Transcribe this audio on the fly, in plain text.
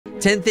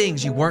10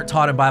 things you weren't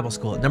taught in Bible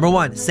school. Number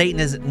 1, Satan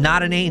is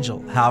not an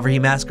angel. However, he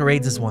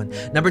masquerades as one.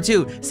 Number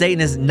 2,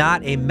 Satan is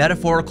not a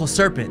metaphorical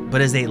serpent,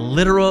 but is a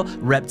literal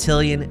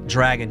reptilian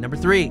dragon. Number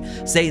 3,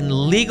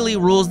 Satan legally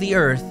rules the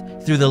earth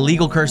through the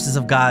legal curses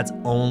of God's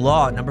own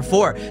law. Number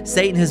 4,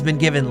 Satan has been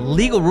given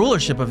legal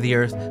rulership of the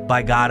earth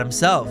by God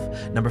himself.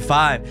 Number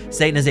 5,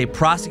 Satan is a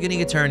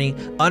prosecuting attorney,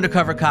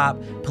 undercover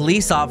cop,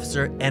 police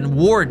officer, and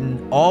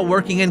warden, all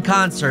working in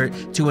concert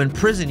to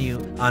imprison you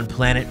on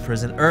planet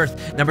prison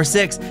earth. Number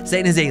 6,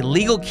 Satan is a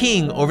legal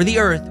king over the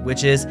earth,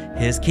 which is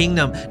his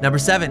kingdom. Number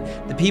 7,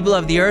 the people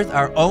of the earth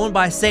are owned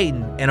by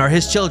Satan and are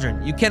his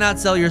children. You cannot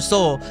sell your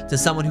soul to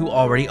someone who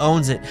already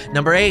owns it.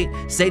 Number 8,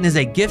 Satan is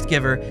a gift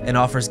giver and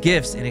offers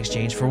gifts in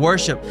exchange for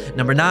worship.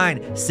 Number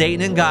 9,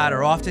 Satan and God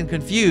are often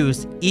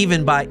confused,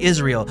 even by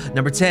Israel.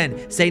 Number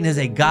 10, Satan is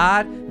a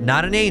God,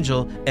 not an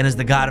angel, and is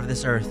the God of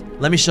this earth.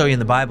 Let me show you in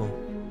the Bible.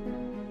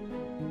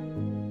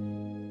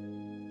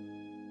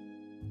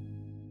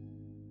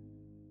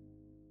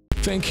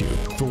 Thank you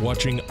for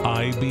watching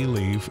I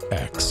Believe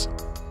X.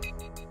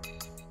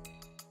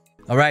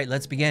 All right,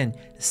 let's begin.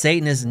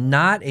 Satan is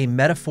not a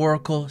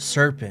metaphorical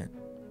serpent.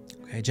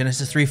 Okay,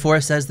 Genesis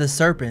 3:4 says the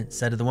serpent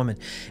said to the woman.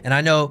 And I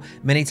know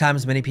many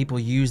times many people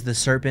use the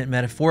serpent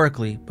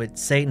metaphorically, but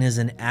Satan is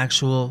an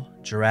actual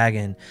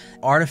dragon.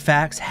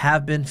 Artifacts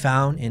have been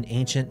found in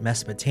ancient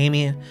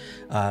Mesopotamia,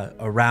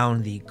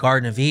 around the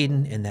Garden of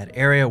Eden, in that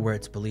area where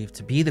it's believed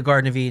to be the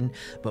Garden of Eden,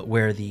 but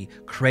where the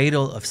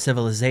cradle of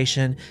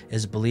civilization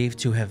is believed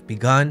to have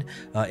begun,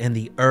 in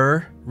the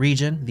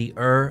region, the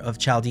of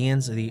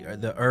Chaldeans,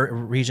 the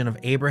region of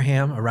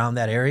Abraham, around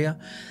that area.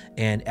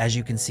 And as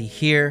you can see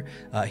here,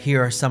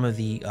 here are some of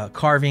the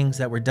carvings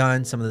that were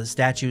done, some of the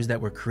statues that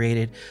were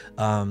created,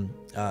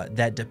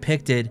 that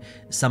depicted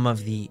some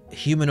of the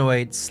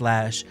humanoid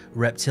 /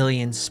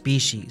 reptilian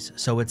species.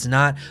 So it's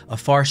not a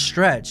far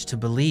stretch to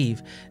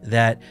believe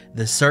that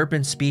the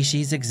serpent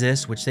species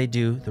exist, which they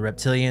do, the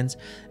reptilians,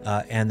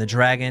 and the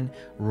dragon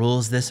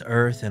rules this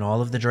earth, and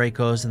all of the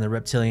Dracos and the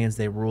reptilians,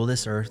 they rule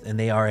this earth, and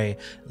they are a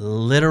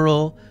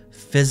literal,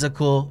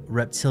 physical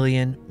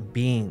reptilian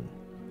being.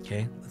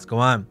 Okay, let's go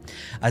on.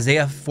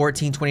 Isaiah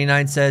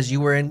 14:29 says,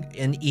 you were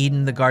in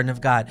Eden, the garden of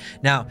God.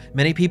 Now,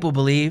 many people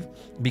believe,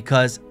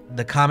 because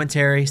the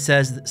commentary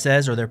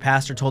says, or their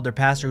pastor told their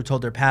pastor who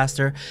told their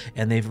pastor,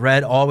 and they've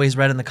always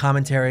read in the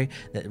commentary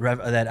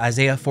that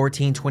Isaiah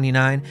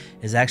 14:29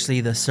 is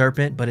actually the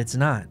serpent, but it's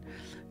not.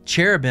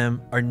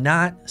 Cherubim are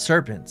not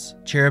serpents.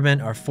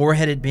 Cherubim are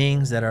four-headed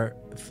beings that are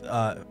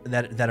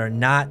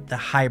not the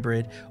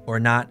hybrid, or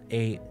not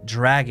a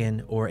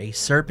dragon or a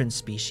serpent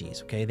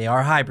species. Okay, they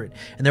are hybrid,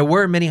 and there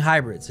were many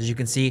hybrids. As you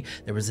can see,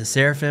 there was a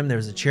seraphim, there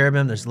was a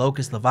cherubim, there's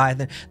locust,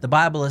 leviathan. The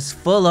Bible is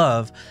full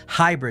of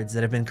hybrids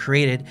that have been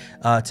created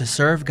to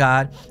serve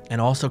God,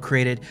 and also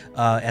created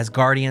as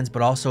guardians,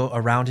 but also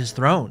around his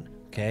throne.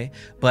 Okay,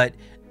 but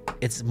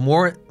it's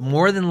more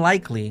than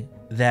likely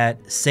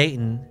that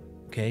Satan,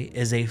 okay,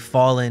 is a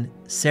fallen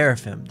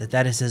seraphim,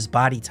 that is his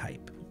body type.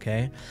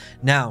 Okay,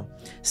 now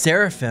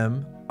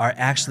seraphim are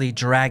actually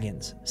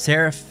dragons.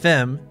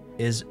 Seraphim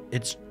is,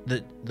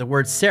 the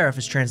word seraph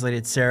is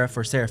translated seraph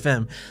or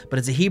seraphim, but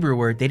it's a Hebrew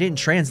word. They didn't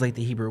translate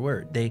the Hebrew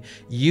word. They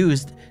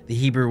used the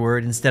Hebrew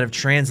word instead of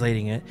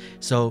translating it.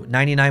 So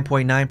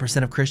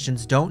 99.9% of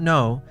Christians don't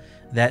know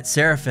that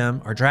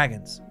seraphim are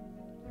dragons.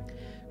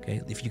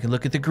 Okay, if you can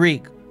look at the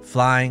Greek,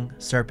 flying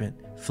serpent.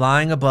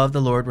 Flying above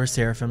the Lord were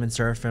seraphim, and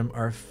seraphim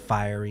are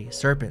fiery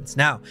serpents.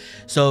 Now,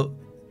 so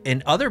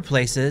in other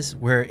places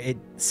where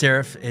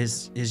seraph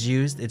is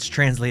used, it's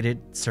translated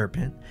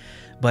serpent.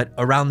 But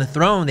around the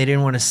throne, they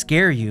didn't want to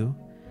scare you.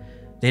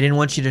 They didn't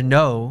want you to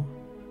know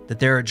that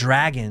there are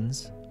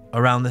dragons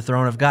around the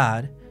throne of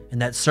God,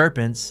 and that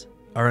serpents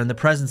are in the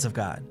presence of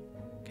God.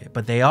 Okay,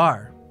 but they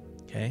are.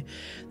 Okay,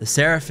 the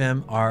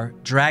seraphim are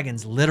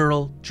dragons,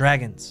 literal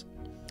dragons.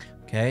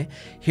 Okay,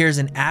 here's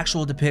an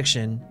actual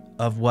depiction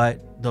of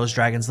what those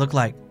dragons look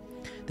like.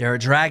 There are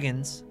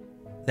dragons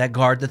that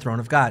guard the throne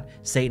of God.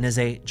 Satan is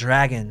a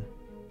dragon.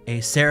 A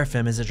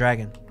seraphim is a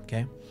dragon.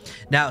 Okay.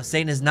 Now,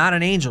 Satan is not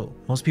an angel.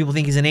 Most people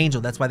think he's an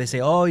angel. That's why they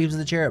say, oh, he was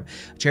a cherub.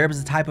 Cherub is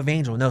a type of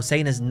angel. No,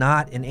 Satan is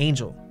not an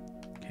angel.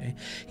 Okay.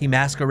 He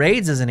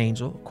masquerades as an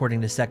angel,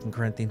 according to 2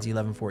 Corinthians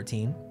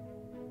 11:14.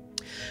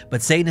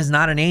 But Satan is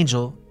not an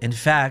angel. In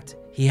fact,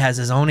 he has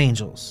his own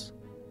angels.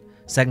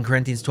 2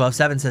 Corinthians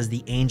 12:7 says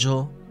the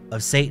angel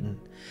of Satan.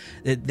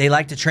 They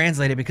like to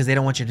translate it because they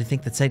don't want you to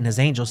think that Satan is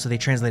angel, so they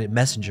translate it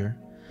messenger.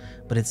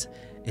 But it's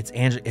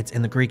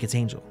in the Greek, it's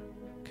angel.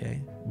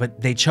 Okay, but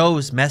they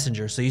chose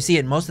messenger. So you see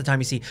it most of the time.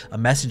 You see a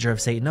messenger of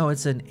Satan. No,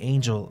 it's an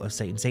angel of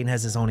Satan. Satan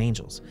has his own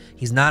angels.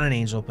 He's not an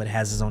angel, but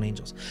has his own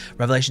angels.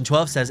 Revelation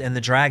 12 says, and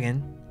the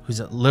dragon,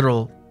 who's a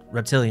literal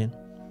reptilian,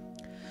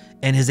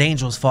 and his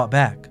angels fought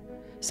back.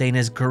 Satan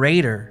is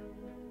greater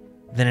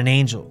than an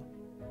angel.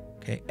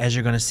 Okay, as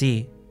you're going to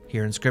see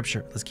here in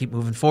Scripture. Let's keep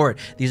moving forward.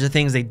 These are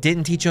things they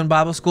didn't teach you in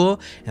Bible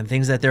school, and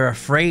things that they're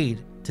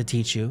afraid to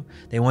teach you.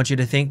 They want you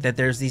to think that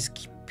there's these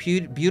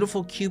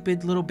beautiful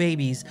Cupid little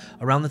babies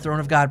around the throne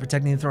of God,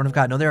 protecting the throne of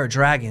God. No, there are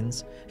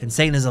dragons, and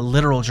Satan is a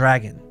literal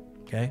dragon.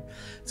 Okay,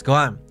 let's go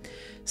on.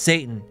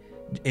 Satan,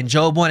 in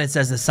Job 1, it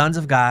says the sons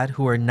of God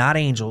who are not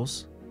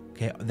angels,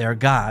 okay, they're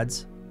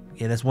gods.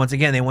 Okay, that's once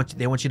again, they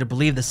want you to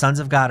believe the sons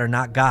of God are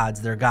not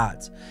gods, they're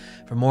gods.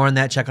 For more on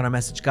that, check on our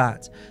message,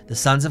 Gods. The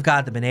sons of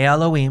God, the B'nai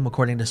Elohim,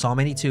 according to Psalm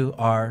 82,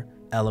 are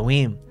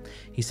Elohim.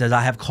 He says,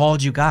 I have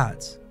called you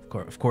gods.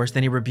 Of course,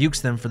 then he rebukes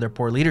them for their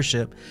poor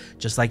leadership,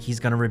 just like he's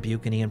going to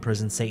rebuke and he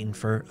imprisons Satan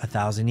for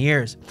 1,000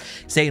 years.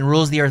 Satan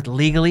rules the earth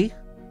legally,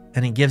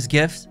 and he gives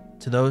gifts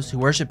to those who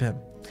worship him.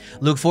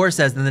 Luke 4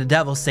 says, then the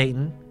devil,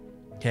 Satan,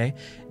 okay,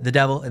 the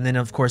devil, and then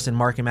of course in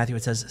Mark and Matthew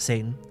it says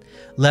Satan,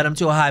 led him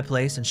to a high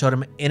place and showed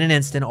him in an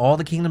instant all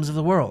the kingdoms of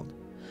the world.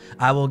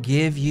 I will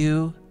give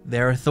you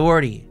their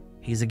authority.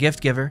 He's a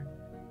gift giver.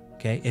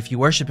 Okay, if you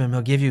worship him,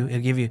 he'll give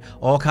you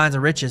all kinds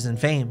of riches and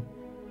fame.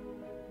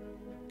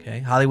 Okay,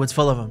 Hollywood's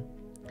full of them.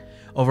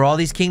 Over all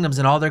these kingdoms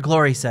and all their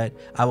glory, said,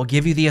 I will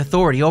give you the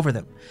authority over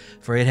them,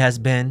 for it has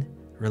been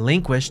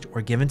relinquished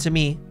or given to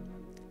me,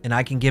 and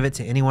I can give it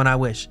to anyone I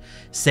wish.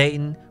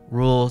 Satan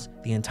rules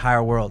the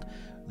entire world.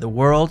 The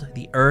world,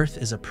 the earth,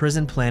 is a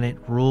prison planet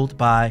ruled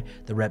by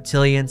the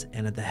reptilians,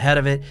 and at the head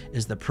of it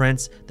is the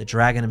prince, the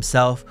dragon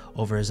himself,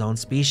 over his own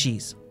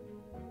species.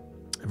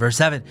 Verse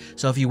 7,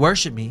 so if you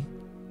worship me,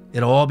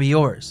 it'll all be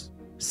yours.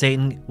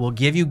 Satan will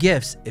give you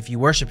gifts if you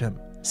worship him.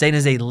 Satan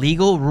is a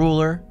legal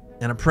ruler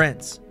and a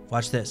prince.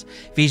 Watch this.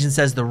 Ephesians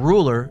says the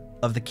ruler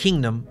of the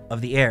kingdom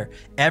of the air.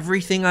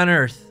 Everything on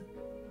earth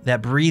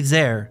that breathes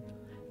air,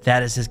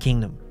 that is his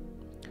kingdom.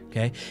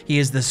 Okay? He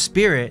is the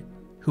spirit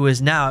who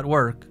is now at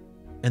work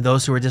in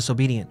those who are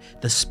disobedient.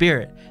 The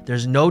spirit.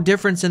 There's no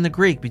difference in the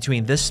Greek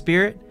between this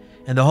spirit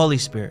and the Holy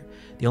Spirit.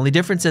 The only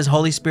difference is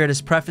Holy Spirit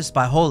is prefaced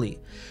by holy,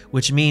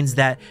 which means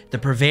that the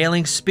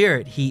prevailing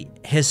spirit,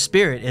 his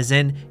spirit is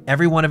in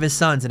every one of his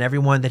sons and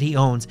everyone that he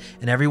owns,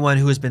 and everyone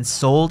who has been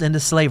sold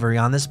into slavery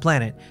on this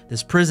planet,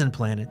 this prison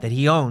planet that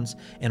he owns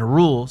and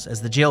rules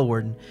as the jail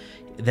warden.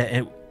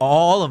 That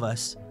all of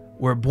us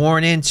were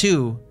born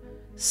into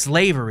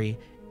slavery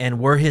and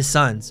we're his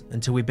sons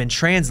until we've been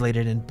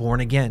translated and born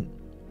again.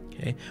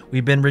 Okay?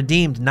 We've been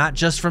redeemed not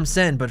just from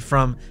sin, but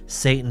from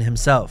Satan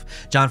himself.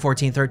 John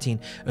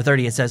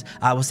 14:30, it says,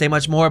 I will say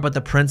much more, but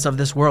the prince of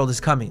this world is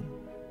coming.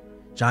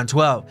 John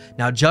 12,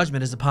 now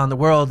judgment is upon the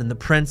world, and the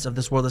prince of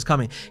this world is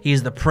coming. He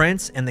is the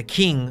prince and the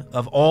king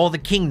of all the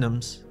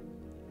kingdoms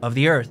of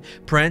the earth.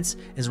 Prince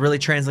is really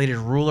translated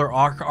ruler,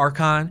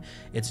 archon.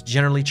 It's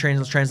generally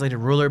translated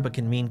ruler, but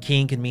can mean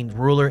king, can mean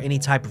ruler, any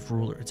type of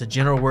ruler. It's a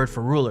general word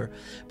for ruler,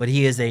 but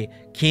he is a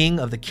king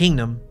of the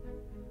kingdom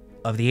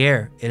of the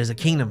air. It is a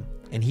kingdom,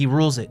 and he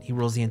rules it. He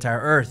rules the entire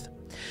earth.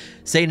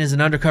 Satan is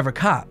an undercover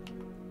cop.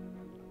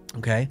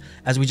 Okay,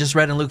 as we just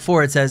read in Luke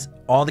 4, it says,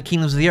 all the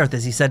kingdoms of the earth,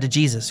 as he said to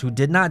Jesus, who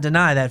did not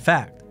deny that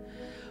fact.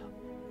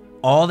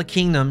 All the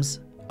kingdoms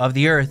of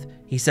the earth,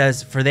 he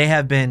says, for they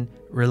have been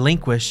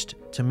relinquished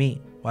to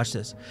me. Watch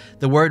this.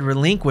 The word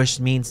relinquished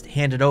means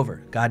handed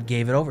over. God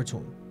gave it over to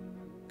him.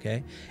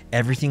 Okay,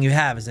 everything you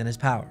have is in his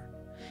power.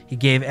 He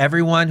gave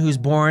everyone who's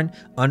born,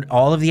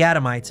 all of the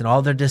Adamites and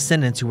all their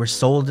descendants who were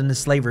sold into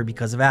slavery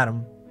because of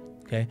Adam,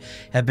 okay,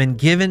 have been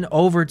given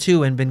over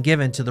to and been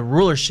given to the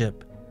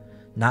rulership,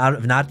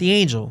 not the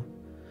angel,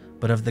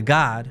 but of the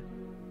God,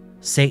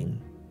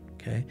 Satan.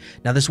 Okay.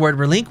 Now this word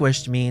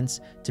relinquished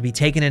means to be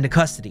taken into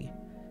custody.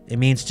 It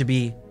means to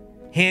be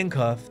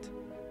handcuffed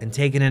and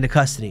taken into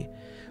custody.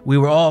 We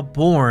were all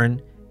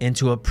born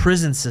into a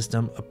prison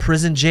system, a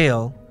prison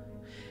jail,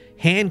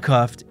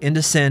 handcuffed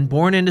into sin,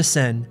 born into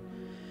sin,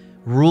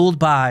 ruled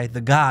by the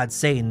God,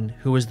 Satan,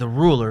 who is the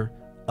ruler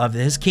of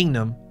his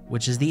kingdom,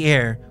 which is the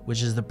air,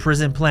 which is the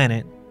prison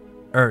planet,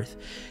 earth.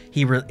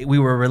 We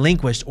were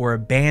relinquished or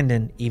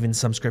abandoned, even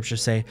some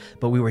scriptures say,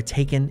 but we were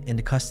taken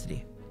into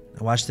custody.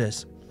 Now watch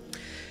this.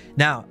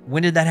 Now,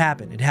 when did that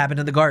happen? It happened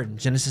in the garden.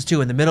 Genesis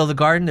 2. In the middle of the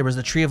garden, there was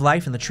the tree of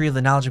life and the tree of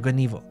the knowledge of good and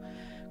evil.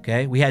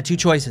 Okay, we had two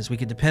choices. We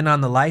could depend on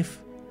the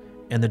life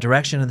and the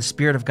direction of the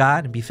Spirit of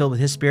God and be filled with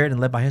his Spirit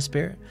and led by his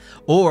Spirit,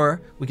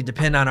 or we could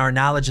depend on our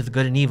knowledge of the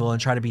good and evil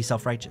and try to be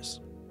self-righteous.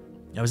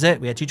 That was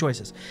it. We had two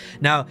choices.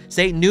 Now,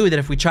 Satan knew that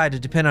if we tried to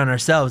depend on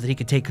ourselves, that he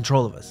could take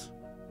control of us.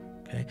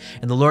 Okay,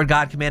 and the Lord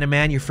God commanded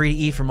man, you're free to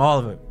eat from all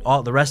of it,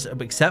 all the rest,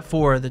 except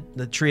for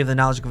the tree of the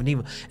knowledge of good and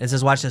evil. And it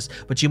says, watch this,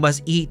 but you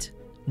must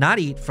not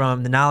eat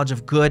from the knowledge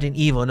of good and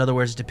evil. In other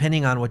words,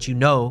 depending on what you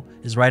know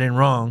is right and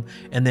wrong,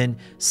 and then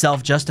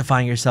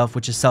self-justifying yourself,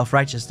 which is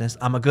self-righteousness.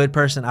 I'm a good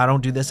person. I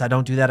don't do this. I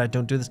don't do that. I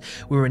don't do this.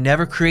 We were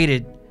never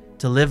created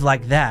to live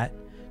like that,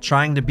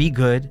 trying to be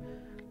good,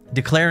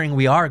 declaring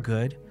we are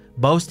good,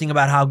 boasting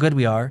about how good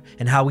we are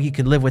and how we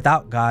could live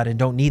without God and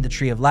don't need the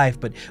tree of life,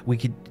 but we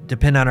could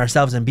depend on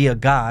ourselves and be a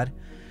God,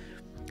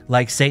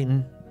 like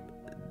Satan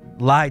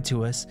lied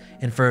to us.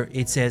 And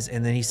it says,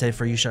 and then he said,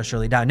 for you shall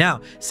surely die.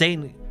 Now,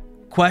 Satan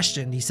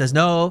questioned. He says,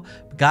 no,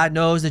 God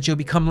knows that you'll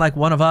become like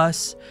one of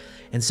us.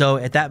 And so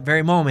at that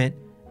very moment,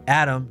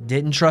 Adam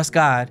didn't trust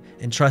God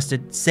and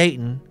trusted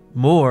Satan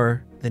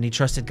more than he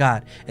trusted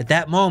God. At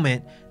that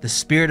moment, the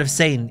spirit of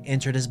Satan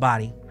entered his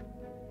body,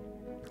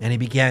 and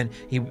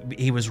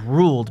he was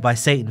ruled by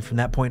Satan from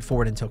that point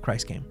forward until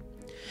Christ came.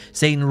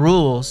 Satan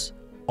rules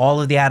all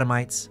of the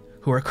Adamites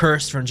who are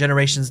cursed from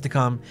generations to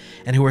come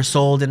and who were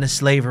sold into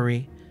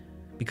slavery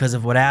because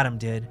of what Adam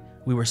did.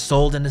 We were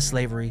sold into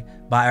slavery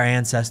by our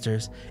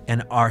ancestors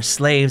and are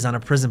slaves on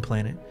a prison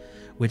planet,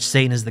 which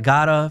Satan is the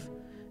god of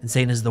and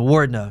Satan is the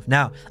warden of.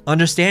 Now,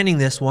 understanding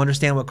this, we'll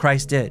understand what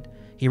Christ did.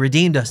 He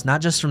redeemed us,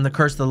 not just from the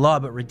curse of the law,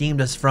 but redeemed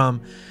us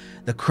from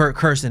the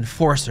curse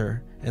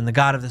enforcer and the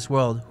god of this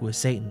world, who is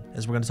Satan,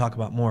 as we're going to talk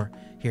about more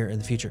here in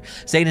the future.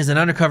 Satan is an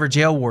undercover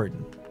jail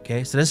warden.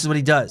 Okay, so this is what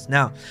he does.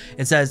 Now,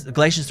 it says,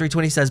 Galatians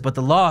 3:20 says, but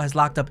the law has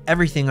locked up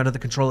everything under the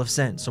control of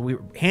sin. So we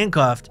were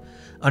handcuffed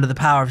under the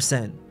power of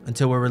sin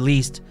until we're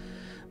released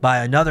by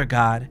another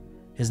God.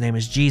 His name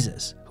is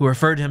Jesus, who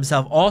referred to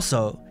himself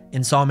also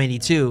in Psalm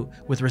 82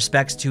 with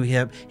respects to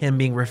him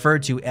being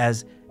referred to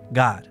as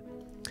God.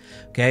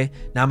 Okay,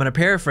 now I'm going to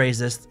paraphrase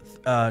this.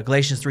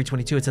 Galatians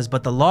 3:22, it says,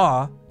 but the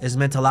law is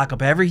meant to lock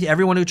up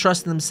everyone who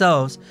trusts in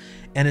themselves,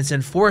 and its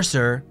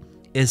enforcer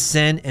is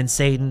sin, and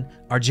Satan,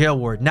 our jail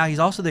warden. Now, he's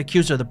also the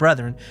accuser of the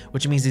brethren,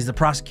 which means he's the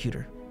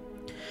prosecutor.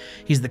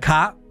 He's the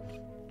cop.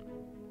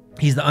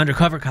 He's the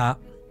undercover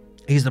cop.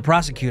 He's the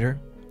prosecutor.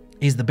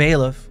 He's the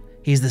bailiff.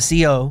 He's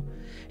the CO,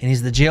 and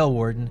he's the jail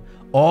warden.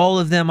 All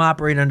of them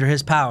operate under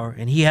his power,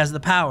 and he has the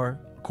power,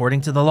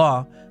 according to the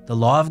law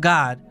of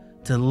God,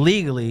 to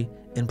legally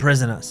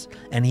imprison us.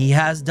 And he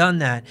has done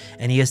that,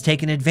 and he has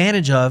taken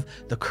advantage of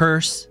the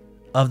curse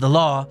of the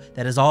law,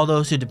 that is all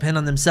those who depend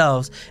on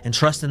themselves and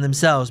trust in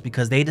themselves,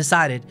 because they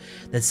decided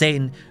that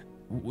Satan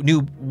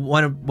knew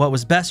what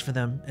was best for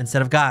them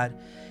instead of God,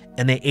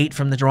 and they ate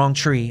from the wrong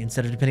tree.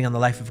 Instead of depending on the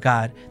life of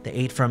God, they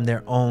ate from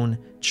their own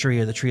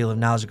tree, or the tree of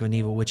knowledge of good and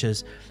evil, which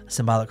is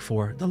symbolic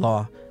for the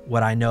law,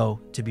 what I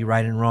know to be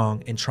right and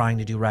wrong, and trying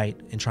to do right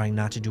and trying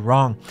not to do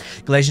wrong.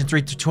 Galatians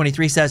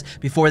 3:23 says,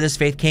 before this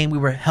faith came, we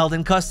were held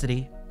in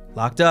custody,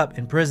 locked up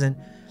in prison,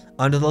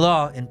 under the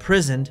law,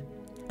 imprisoned,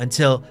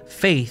 until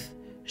faith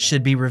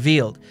should be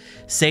revealed.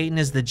 Satan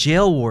is the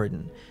jail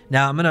warden.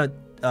 Now I'm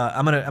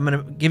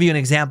gonna give you an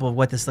example of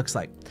what this looks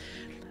like.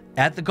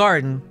 At the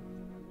garden,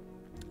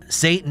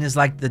 Satan is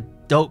like the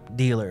dope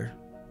dealer,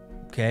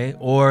 okay?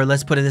 Or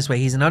let's put it this way,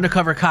 he's an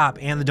undercover cop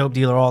and the dope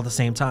dealer all at the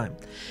same time.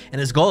 And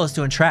his goal is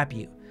to entrap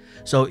you.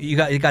 So you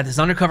got this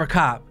undercover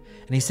cop,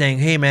 and he's saying,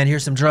 hey man,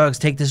 here's some drugs,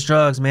 take this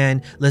drugs,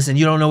 man. Listen,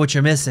 you don't know what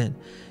you're missing.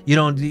 You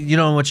don't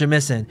know what you're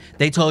missing.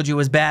 They told you it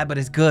was bad, but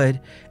it's good,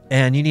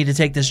 and you need to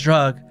take this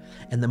drug.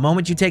 And the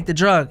moment you take the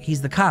drug,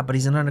 he's the cop, but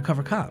he's an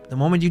undercover cop. The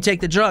moment you take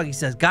the drug, he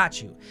says,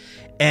 got you.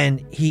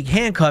 And he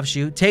handcuffs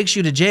you, takes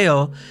you to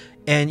jail,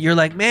 and you're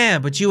like,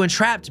 man, but you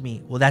entrapped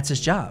me. Well, that's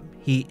his job.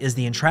 He is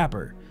the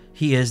entrapper.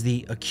 He is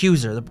the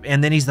accuser,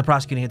 and then he's the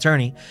prosecuting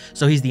attorney.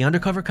 So he's the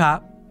undercover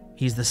cop,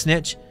 he's the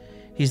snitch,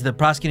 he's the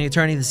prosecuting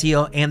attorney, the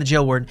CO, and the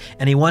jail warden,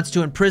 and he wants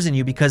to imprison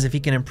you, because if he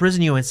can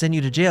imprison you and send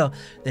you to jail,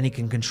 then he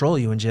can control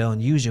you in jail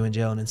and use you in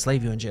jail and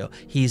enslave you in jail.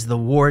 He's the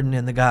warden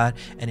and the god,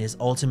 and his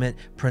ultimate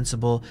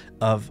principle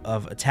of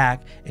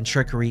attack and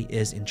trickery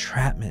is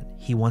entrapment.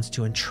 He wants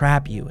to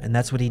entrap you, and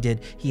that's what he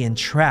did. He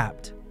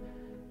entrapped,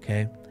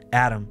 okay,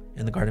 Adam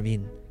in the Garden of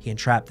Eden. He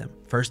entrapped them.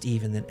 First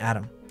Eve and then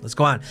Adam. Let's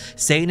go on.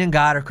 Satan and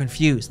God are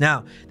confused.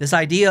 Now, this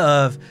idea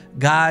of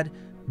God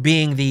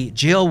being the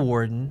jail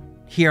warden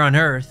here on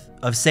earth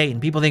of Satan,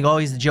 people think, oh,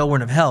 he's the jail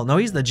warden of hell. No,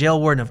 he's the jail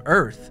warden of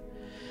earth.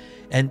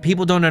 And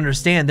people don't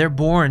understand. They're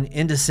born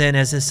into sin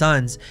as his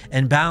sons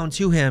and bound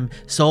to him,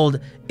 sold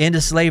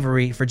into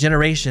slavery for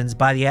generations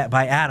by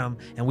Adam.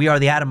 And we are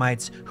the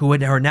Adamites who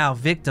are now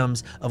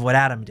victims of what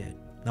Adam did.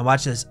 Now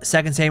watch this,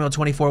 2 Samuel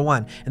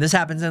 24:1. And this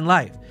happens in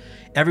life.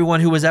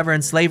 Everyone who was ever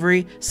in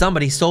slavery,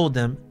 somebody sold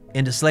them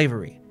into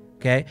slavery.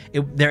 Okay,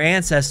 their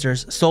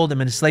ancestors sold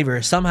them into slavery,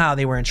 or somehow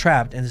they were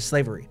entrapped into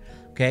slavery.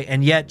 Okay,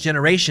 and yet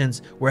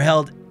generations were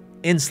held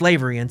in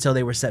slavery until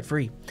they were set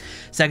free.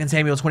 2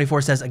 Samuel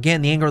 24 says,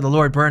 again, the anger of the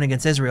Lord burned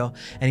against Israel,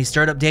 and he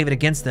stirred up David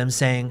against them,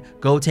 saying,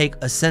 go take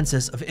a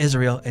census of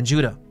Israel and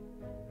Judah.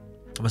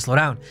 I'm gonna slow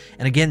down.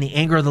 And again, the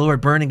anger of the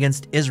Lord burned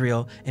against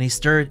Israel, and he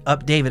stirred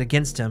up David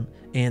against him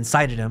and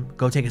incited him,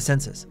 go take a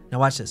census. Now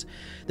watch this.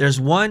 There's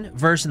one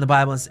verse in the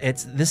Bible,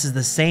 this is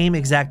the same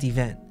exact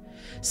event.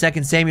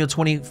 2 Samuel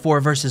 24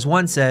 verses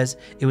 1 says,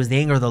 it was the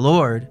anger of the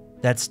Lord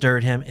that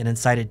stirred him and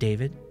incited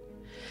David.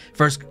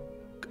 First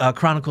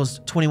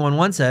Chronicles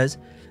 21:1 says,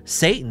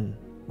 Satan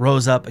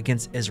rose up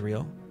against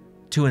Israel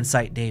to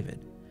incite David.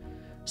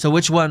 So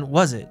which one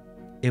was it?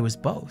 It was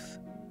both.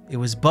 It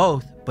was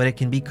both, but it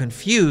can be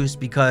confused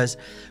because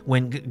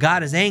when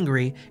God is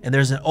angry and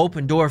there's an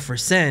open door for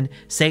sin,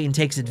 Satan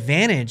takes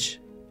advantage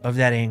of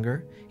that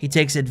anger. He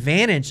takes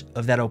advantage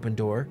of that open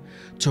door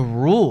to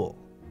rule.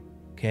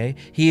 Okay?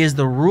 He is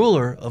the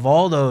ruler of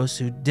all those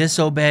who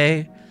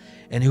disobey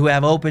and who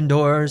have open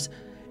doors.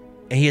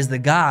 And he is the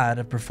God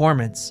of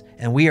performance,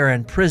 and we are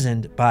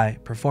imprisoned by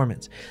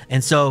performance.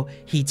 And so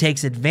he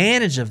takes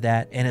advantage of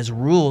that and has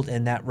ruled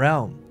in that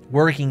realm,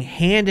 working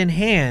hand in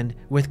hand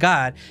with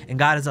God, and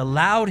God has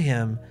allowed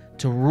him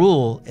to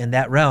rule in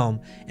that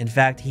realm. In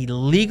fact, he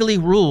legally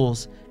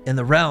rules in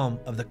the realm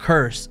of the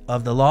curse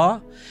of the law,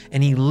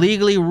 and he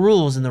legally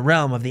rules in the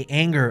realm of the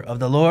anger of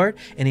the Lord,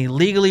 and he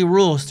legally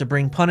rules to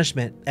bring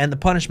punishment and the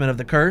punishment of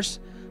the curse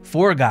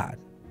for God.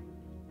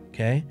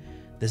 Okay?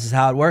 This is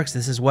how it works.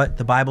 This is what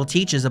the Bible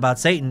teaches about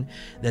Satan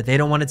that they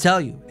don't want to tell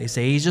you. They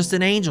say he's just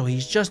an angel.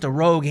 He's just a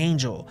rogue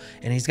angel,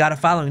 and he's got a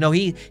following. No,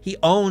 he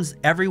owns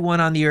everyone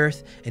on the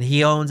earth, and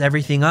he owns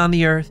everything on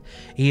the earth.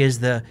 He is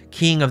the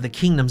king of the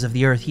kingdoms of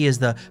the earth. He is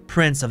the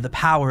prince of the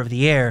power of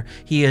the air.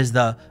 He is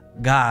the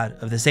God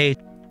of this age.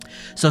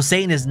 So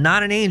Satan is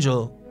not an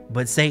angel,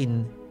 but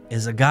Satan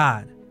is a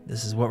God.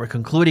 This is what we're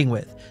concluding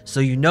with.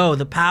 So you know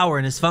the power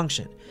and his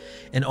function.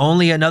 And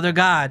only another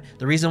God,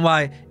 the reason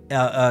why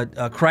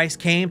Christ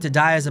came to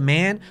die as a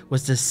man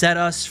was to set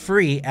us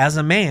free as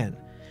a man,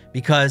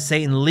 because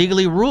Satan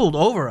legally ruled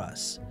over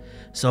us.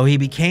 So he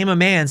became a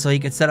man so he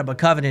could set up a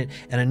covenant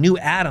and a new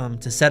Adam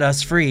to set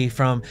us free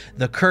from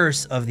the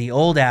curse of the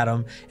old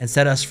Adam and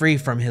set us free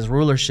from his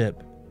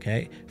rulership,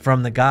 okay,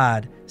 from the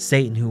God,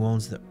 Satan, who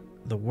owns the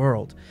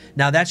world.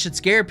 Now that should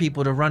scare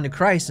people to run to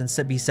Christ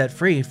and be set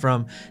free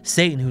from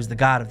Satan, who's the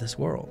God of this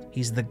world.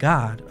 He's the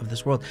God of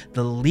this world,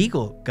 the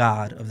legal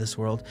God of this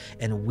world,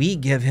 and we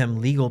give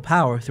him legal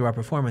power through our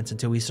performance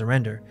until we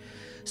surrender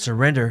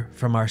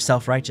from our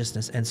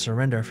self-righteousness and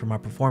surrender from our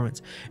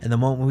performance. And the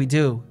moment we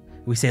do,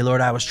 we say,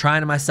 Lord, I was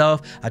trying to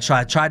myself. I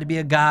tried to be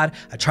a God.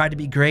 I tried to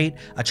be great.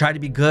 I tried to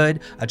be good.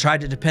 I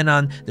tried to depend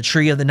on the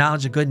tree of the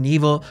knowledge of good and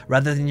evil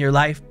rather than your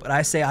life. But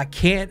I say, I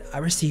can't. I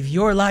receive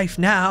your life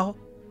now.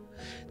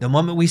 The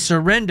moment we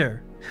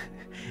surrender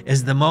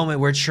is the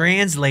moment we're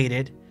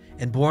translated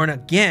and born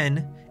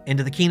again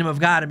into the kingdom of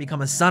God and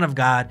become a son of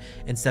God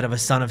instead of a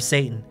son of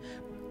Satan.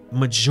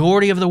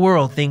 Majority of the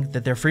world think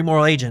that they're free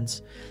moral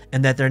agents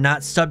and that they're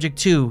not subject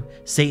to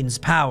Satan's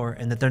power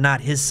and that they're not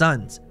his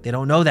sons. They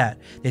don't know that.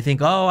 They think,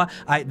 oh,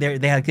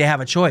 they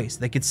have a choice.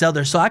 They could sell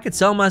their soul. I could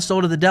sell my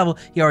soul to the devil.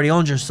 He already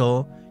owns your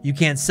soul. You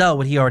can't sell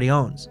what he already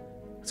owns.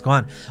 Let's go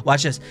on.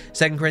 Watch this.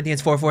 2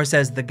 Corinthians 4:4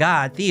 says, the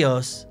God,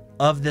 Theos,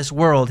 of this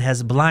world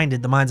has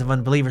blinded the minds of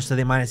unbelievers so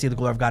they might not see the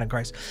glory of God in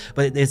Christ.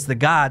 But it's the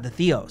God, the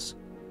Theos.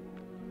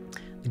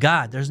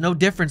 God, there's no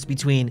difference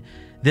between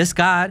this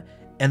God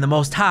and the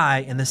Most High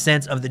in the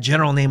sense of the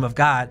general name of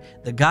God.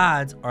 The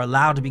gods are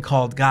allowed to be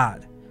called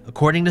God.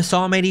 According to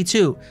Psalm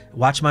 82,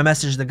 watch my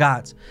message, the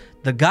gods.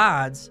 The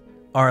gods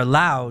are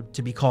allowed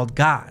to be called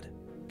God.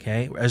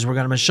 Okay, as we're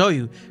going to show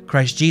you,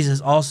 Christ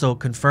Jesus also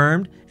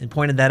confirmed and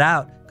pointed that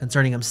out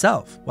concerning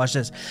himself. Watch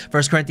this.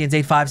 1 Corinthians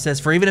 8:5 says,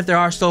 for even if there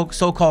are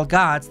so-called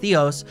gods,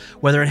 Theos,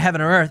 whether in heaven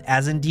or earth,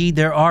 as indeed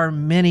there are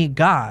many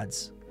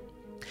gods.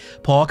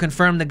 Paul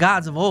confirmed the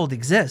gods of old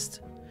exist.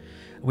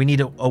 We need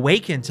to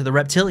awaken to the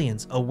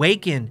reptilians,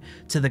 awaken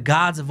to the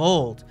gods of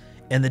old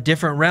and the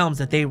different realms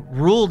that they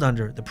ruled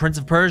under. The Prince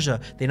of Persia,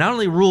 they not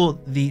only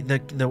ruled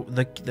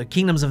the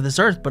kingdoms of this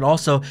earth, but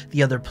also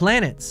the other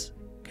planets.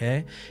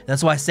 Okay?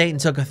 That's why Satan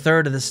took a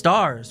third of the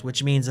stars,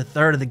 which means a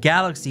third of the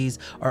galaxies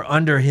are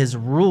under his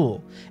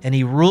rule. And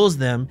he rules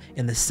them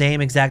in the same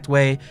exact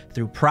way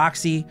through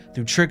proxy,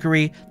 through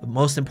trickery, but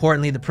most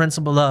importantly, the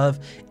principle of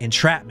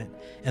entrapment.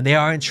 And they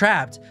are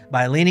entrapped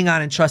by leaning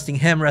on and trusting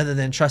him rather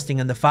than trusting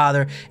in the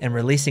Father and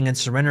releasing and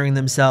surrendering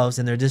themselves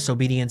in their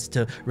disobedience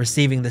to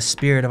receiving the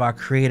Spirit of our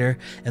Creator.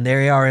 And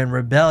they are in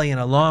rebellion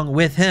along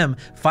with him,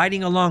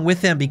 fighting along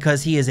with him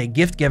because he is a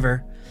gift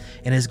giver.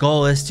 And his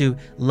goal is to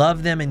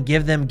love them and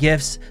give them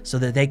gifts so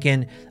that they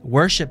can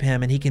worship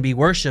him and he can be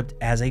worshiped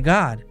as a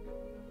God.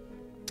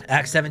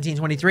 Acts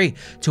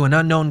 17:23, to an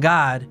unknown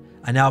God,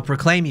 I now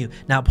proclaim you.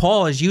 Now,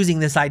 Paul is using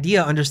this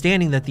idea,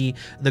 understanding that the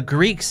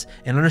Greeks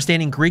and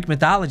understanding Greek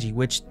mythology,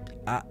 which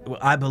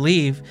I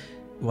believe,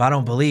 well, I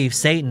don't believe,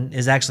 Satan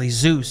is actually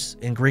Zeus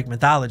in Greek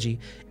mythology.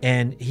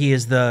 And he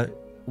is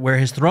where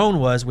his throne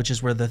was, which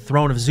is where the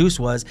throne of Zeus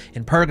was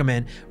in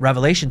Pergamon.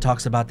 Revelation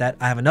talks about that.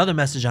 I have another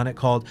message on it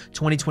called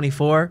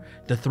 2024,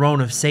 the throne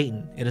of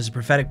Satan. It is a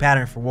prophetic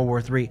pattern for World War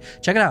III.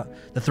 Check it out.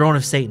 The throne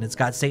of Satan. It's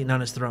got Satan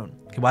on his throne.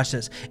 Okay, watch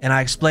this. And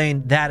I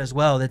explained that as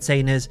well, that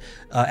Satan is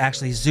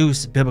actually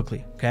Zeus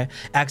biblically. Okay.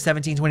 Acts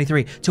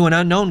 17:23, to an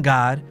unknown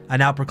God, I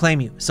now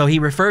proclaim you. So he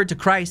referred to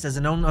Christ as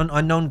an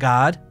unknown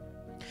God,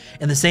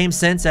 in the same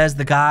sense as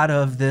the God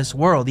of this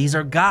world. These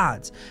are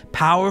gods,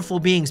 powerful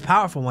beings,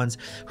 powerful ones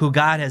who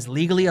God has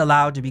legally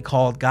allowed to be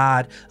called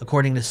God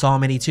according to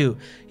Psalm 82.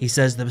 He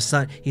says the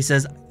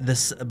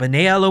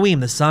B'nai Elohim,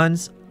 the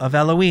sons of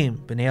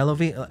Elohim. B'nai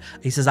Elohim.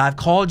 He says, I've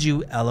called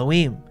you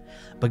Elohim.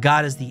 But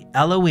God is the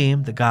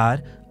Elohim, the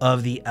God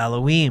of the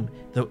Elohim.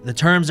 The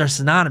terms are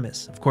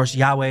synonymous. Of course,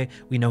 Yahweh,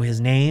 we know his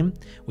name.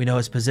 We know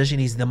his position.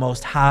 He's the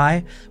Most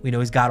High. We know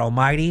he's God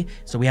Almighty.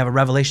 So we have a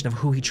revelation of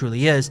who he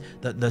truly is,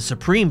 the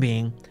supreme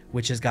being,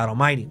 which is God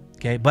Almighty.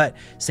 Okay, but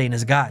Satan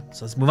is God.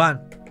 So let's move on.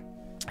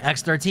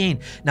 Acts 13.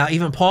 Now,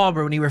 even Paul,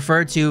 when he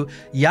referred to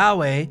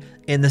Yahweh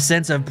in the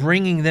sense of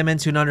bringing them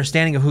into an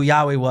understanding of who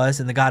Yahweh was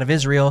and the God of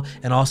Israel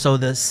and also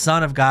the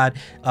Son of God,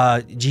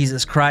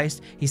 Jesus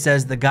Christ, he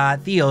says the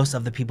God Theos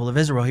of the people of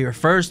Israel. He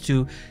refers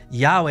to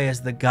Yahweh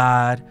as the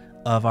God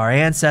of our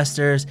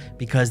ancestors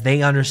because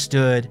they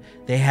understood,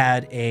 they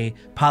had a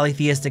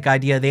polytheistic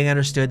idea. They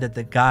understood that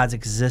the gods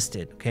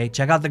existed. Okay,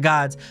 check out the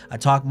gods. I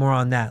talk more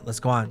on that. Let's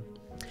go on.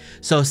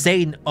 So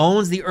Satan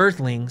owns the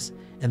earthlings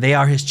and they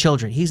are his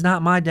children. He's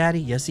not my daddy.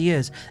 Yes, he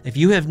is. If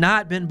you have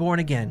not been born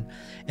again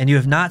and you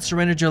have not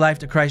surrendered your life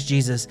to Christ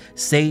Jesus,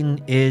 Satan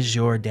is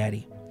your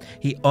daddy.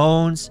 He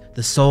owns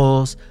the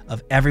souls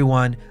of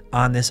everyone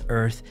on this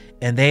earth,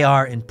 and they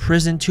are in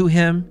prison to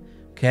him.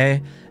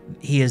 Okay.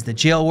 He is the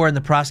jail warden,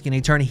 the prosecuting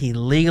attorney. He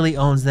legally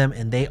owns them,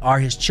 and they are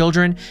his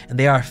children, and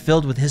they are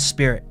filled with his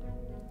spirit.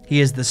 He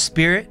is the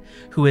spirit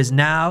who is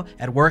now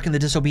at work in the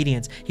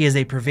disobedience. He is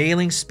a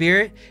prevailing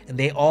spirit, and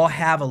they all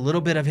have a little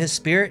bit of his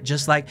spirit,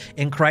 just like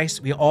in Christ,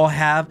 we all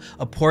have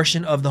a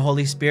portion of the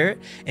Holy Spirit,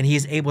 and he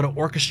is able to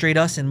orchestrate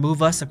us and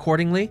move us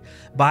accordingly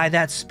by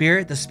that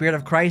spirit, the spirit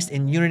of Christ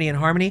in unity and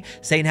harmony.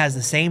 Satan has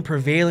the same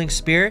prevailing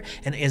spirit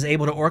and is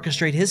able to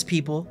orchestrate his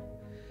people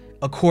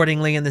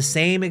accordingly in the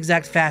same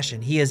exact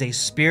fashion. He is a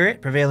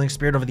spirit, prevailing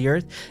spirit over the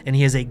earth, and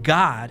he is a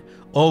God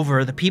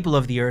over the people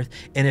of the earth.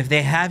 And if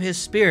they have his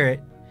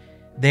spirit,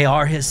 they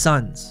are his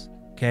sons.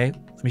 Okay,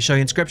 let me show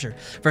you in scripture.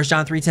 1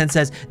 John 3:10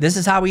 says, this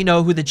is how we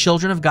know who the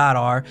children of God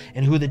are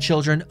and who the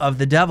children of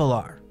the devil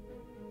are.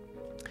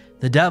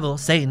 The devil,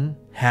 Satan,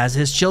 has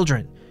his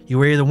children. You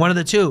were either one of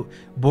the two,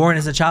 born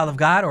as a child of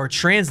God or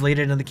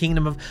translated into the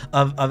kingdom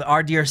of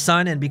our dear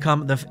son and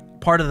become the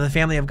part of the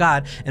family of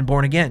God and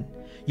born again.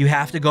 You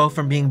have to go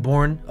from being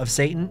born of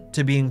Satan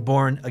to being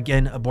born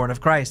again, born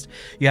of Christ.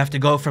 You have to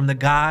go from the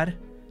God,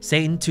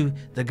 Satan, to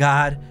the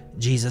God,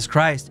 Jesus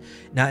Christ.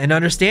 Now, in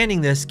understanding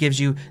this gives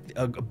you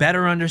a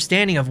better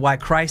understanding of why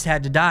Christ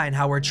had to die and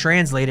how we're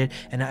translated.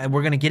 And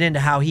we're going to get into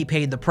how he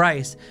paid the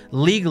price,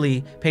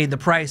 legally paid the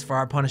price for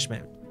our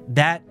punishment.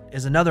 That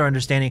is another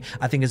understanding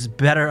I think is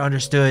better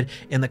understood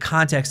in the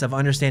context of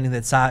understanding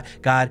that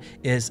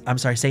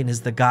Satan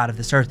is the God of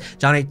this earth.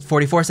 John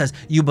 8:44 says,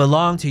 you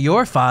belong to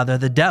your father,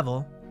 the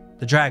devil,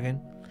 the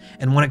dragon,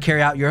 and want to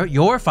carry out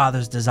your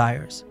father's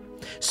desires.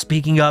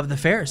 Speaking of the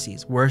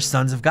Pharisees, we're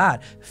sons of God,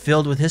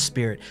 filled with his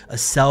spirit, a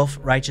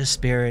self-righteous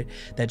spirit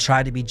that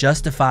tried to be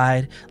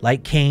justified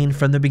like Cain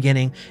from the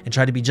beginning and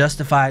tried to be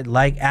justified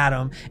like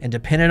Adam and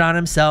depended on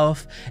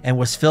himself and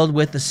was filled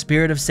with the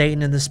spirit of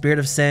Satan and the spirit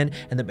of sin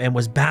and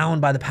was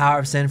bound by the power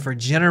of sin for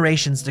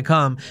generations to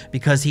come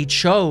because he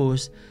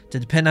chose to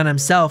depend on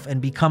himself and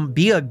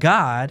be a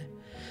God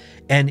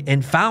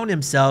and found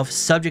himself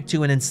subject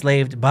to and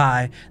enslaved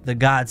by the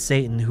God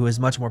Satan, who is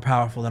much more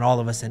powerful than all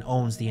of us and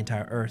owns the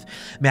entire earth.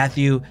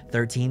 Matthew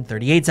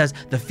 13:38 says,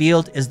 the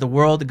field is the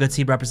world, the good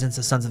seed represents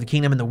the sons of the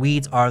kingdom, and the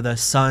weeds are the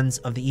sons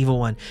of the evil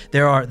one.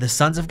 There are the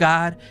sons of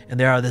God, and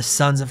there are the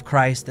sons of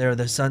Christ. There are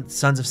the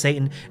sons of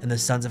Satan and the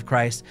sons of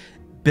Christ.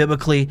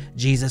 Biblically,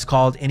 Jesus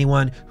called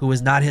anyone who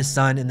was not his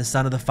son and the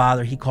son of the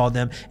Father, he called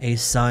them a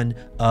son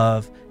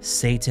of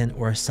Satan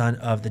or a son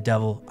of the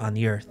devil on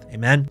the earth.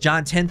 Amen.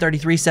 John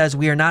 10:33 says,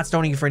 we are not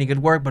stoning you for any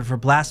good work, but for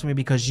blasphemy,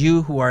 because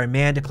you who are a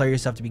man declare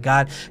yourself to be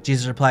God.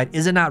 Jesus replied,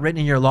 is it not written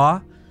in your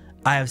law,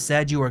 I have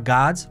said you are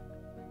gods?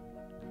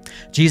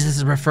 Jesus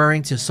is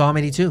referring to Psalm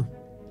 82.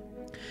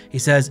 He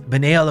says,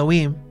 B'nai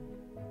Elohim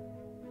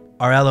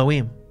are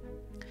Elohim.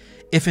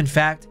 If in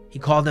fact he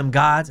called them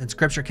gods and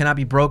scripture cannot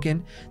be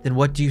broken, then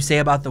what do you say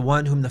about the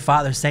one whom the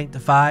Father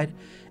sanctified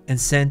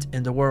and sent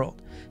in the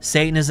world?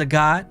 Satan is a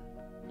god,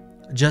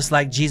 just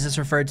like Jesus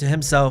referred to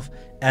himself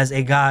as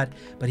a god,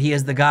 but he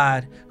is the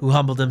God who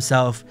humbled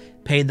himself,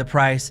 paid the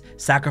price,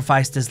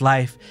 sacrificed his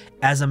life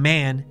as a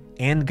man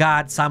and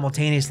God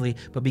simultaneously,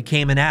 but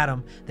became an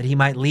Adam that he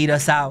might lead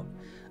us out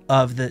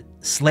of the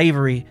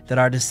slavery that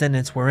our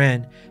descendants were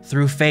in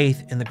through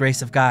faith in the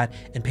grace of God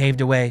and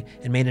paved a way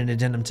and made an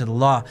addendum to the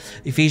law.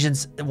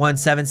 Ephesians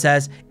 1:7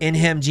 says, in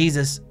him,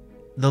 Jesus,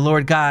 the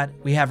Lord God,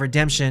 we have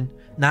redemption,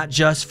 not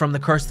just from the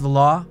curse of the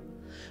law,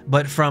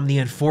 but from the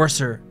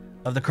enforcer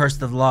of the curse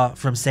of the law,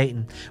 from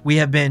Satan. We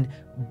have been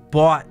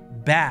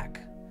bought back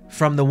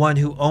from the one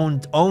who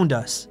owned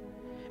us,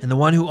 and the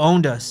one who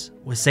owned us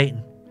was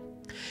Satan.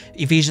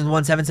 Ephesians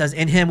 1:7 says,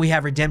 in him we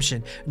have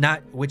redemption,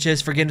 which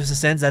is forgiveness of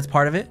sins. That's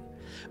part of it.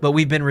 But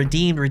we've been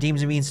redeemed.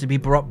 Redeemed means to be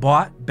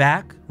bought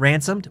back,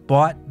 ransomed,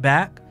 bought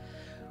back.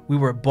 We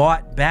were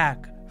bought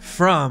back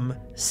from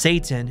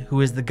Satan,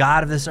 who is the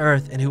God of this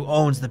earth and who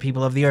owns the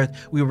people of the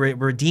earth. We were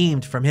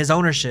redeemed from his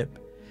ownership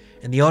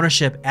and the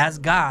ownership as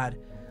God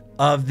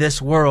of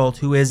this world,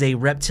 who is a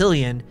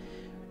reptilian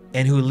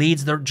and who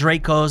leads the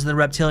Dracos and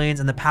the reptilians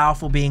and the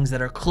powerful beings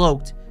that are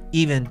cloaked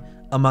even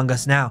among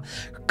us now.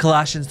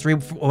 Colossians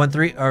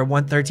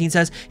 1:13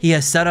 says, he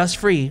has set us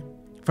free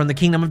from the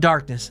kingdom of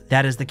darkness.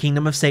 That is the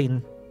kingdom of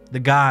Satan,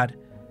 the God,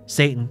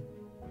 Satan,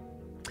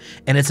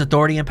 and its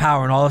authority and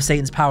power and all of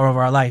Satan's power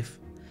over our life.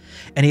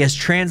 And he has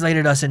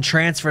translated us and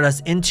transferred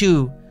us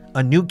into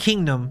a new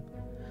kingdom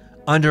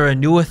under a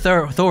new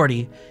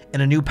authority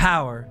and a new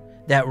power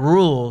that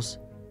rules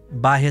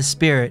by his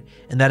spirit,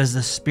 and that is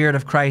the Spirit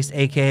of Christ,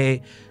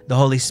 aka the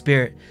Holy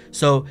Spirit.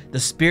 So the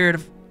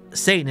Spirit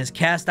Satan is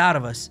cast out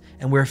of us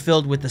and we're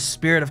filled with the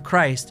Spirit of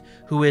Christ,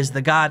 who is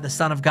the God, the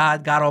Son of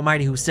God, God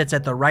Almighty, who sits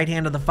at the right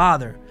hand of the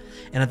Father.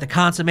 And at the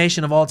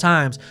consummation of all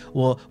times,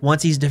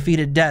 once he's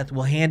defeated death,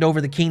 will hand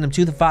over the kingdom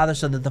to the Father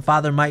so that the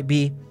Father might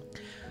be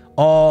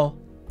all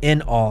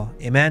in all.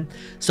 Amen.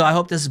 So I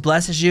hope this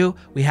blesses you.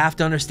 We have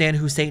to understand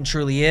who Satan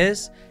truly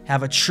is,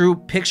 have a true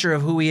picture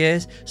of who he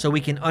is, so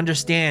we can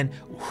understand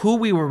who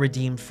we were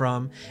redeemed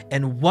from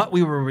and what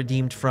we were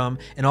redeemed from,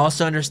 and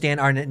also understand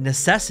our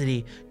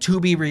necessity to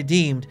be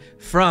redeemed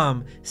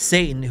from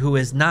Satan, who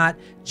is not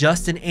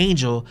just an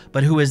angel,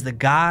 but who is the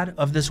God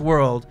of this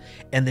world,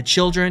 and the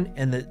children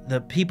and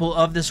the people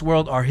of this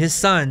world are his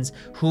sons,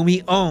 whom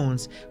he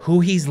owns, who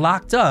he's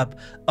locked up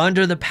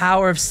under the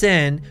power of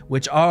sin,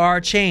 which are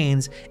our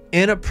chains,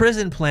 in a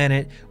prison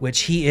planet,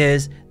 which he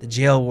is the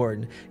jail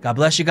warden. God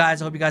bless you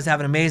guys. I hope you guys have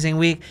an amazing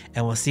week,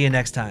 and we'll see you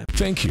next time.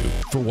 Thank you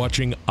for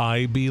watching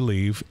I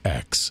Believe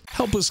X.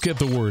 Help us get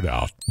the word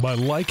out by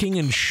liking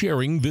and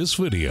sharing this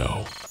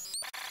video.